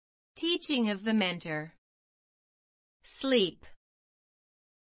Teaching of the mentor. Sleep.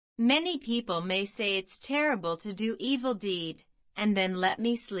 Many people may say it's terrible to do evil deed, and then let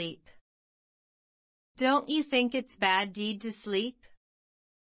me sleep. Don't you think it's bad deed to sleep?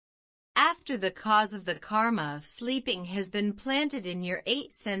 After the cause of the karma of sleeping has been planted in your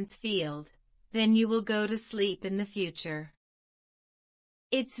 8-sense field, then you will go to sleep in the future.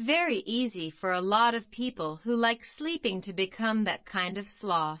 It's very easy for a lot of people who like sleeping to become that kind of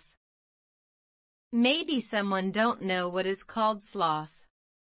sloth. Maybe someone don't know what is called sloth.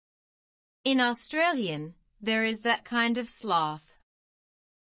 In Australian, there is that kind of sloth.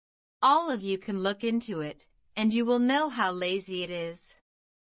 All of you can look into it, and you will know how lazy it is.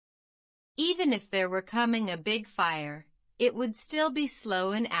 Even if there were coming a big fire, it would still be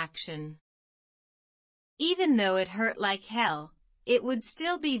slow in action. Even though it hurt like hell, it would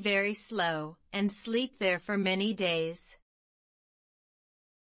still be very slow, and sleep there for many days.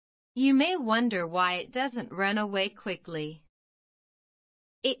 You may wonder why it doesn't run away quickly.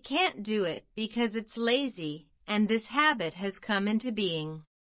 It can't do it because it's lazy, and this habit has come into being.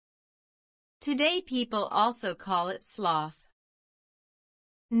 Today people also call it sloth.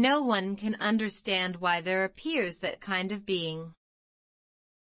 No one can understand why there appears that kind of being.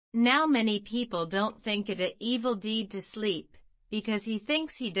 Now many people don't think it an evil deed to sleep, because he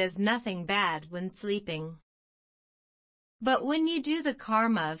thinks he does nothing bad when sleeping. But when you do the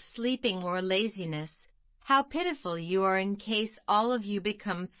karma of sleeping or laziness, how pitiful you are in case all of you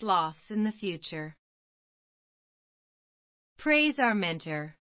become sloths in the future. Praise Our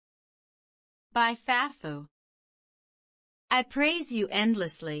Mentor. By Fafu. I praise you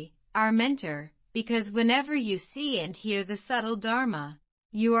endlessly, our mentor, because whenever you see and hear the subtle Dharma,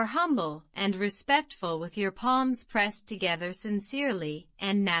 you are humble and respectful with your palms pressed together sincerely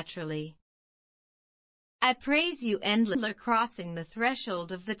and naturally. I praise you endlessly. Crossing the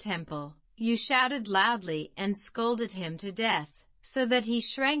threshold of the temple, you shouted loudly and scolded him to death, so that he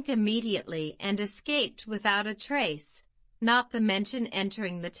shrank immediately and escaped without a trace, not to mention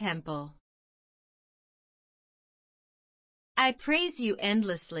entering the temple. I praise you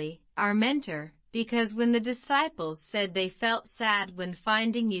endlessly, our mentor, because when the disciples said they felt sad when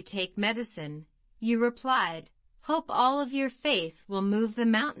finding you take medicine, you replied, "Hope all of your faith will move the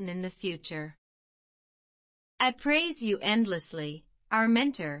mountain in the future." I praise you endlessly, our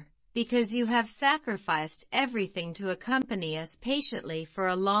mentor, because you have sacrificed everything to accompany us patiently for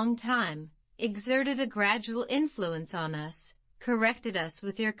a long time, exerted a gradual influence on us, corrected us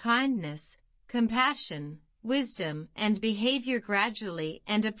with your kindness, compassion, wisdom, and behavior gradually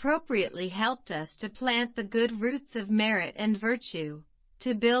and appropriately helped us to plant the good roots of merit and virtue,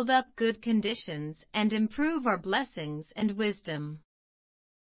 to build up good conditions and improve our blessings and wisdom.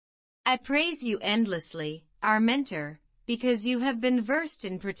 I praise you endlessly, our mentor, because you have been versed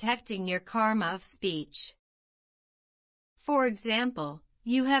in protecting your karma of speech. For example,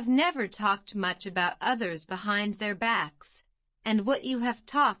 you have never talked much about others behind their backs, and what you have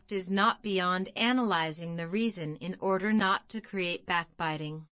talked is not beyond analyzing the reason in order not to create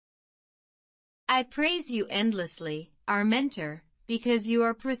backbiting. I praise you endlessly, our mentor, because you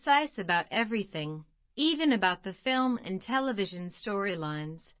are precise about everything, even about the film and television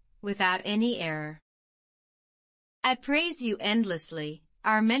storylines, without any error. I praise you endlessly,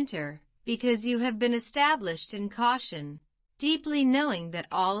 our mentor, because you have been established in caution, deeply knowing that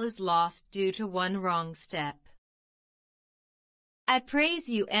all is lost due to one wrong step. I praise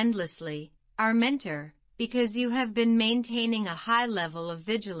you endlessly, our mentor, because you have been maintaining a high level of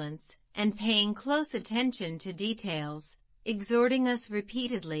vigilance and paying close attention to details, exhorting us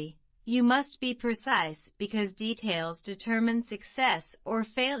repeatedly, "You must be precise because details determine success or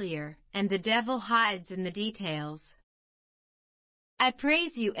failure, and the devil hides in the details." I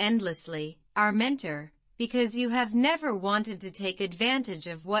praise you endlessly, our mentor, because you have never wanted to take advantage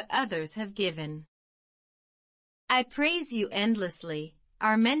of what others have given. I praise you endlessly,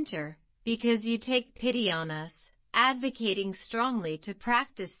 our mentor, because you take pity on us, advocating strongly to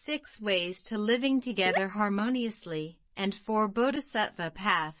practice 6 ways to living together harmoniously, and 4 bodhisattva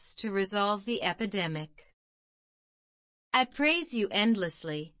paths to resolve the epidemic. I praise you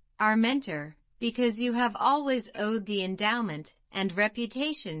endlessly, our mentor, because you have always owed the endowment and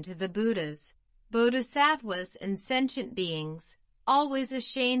reputation to the Buddhas, bodhisattvas and sentient beings, always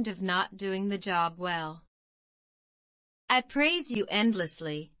ashamed of not doing the job well. I praise you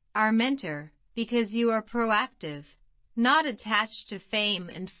endlessly, our mentor, because you are proactive, not attached to fame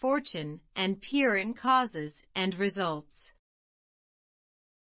and fortune, and pure in causes and results.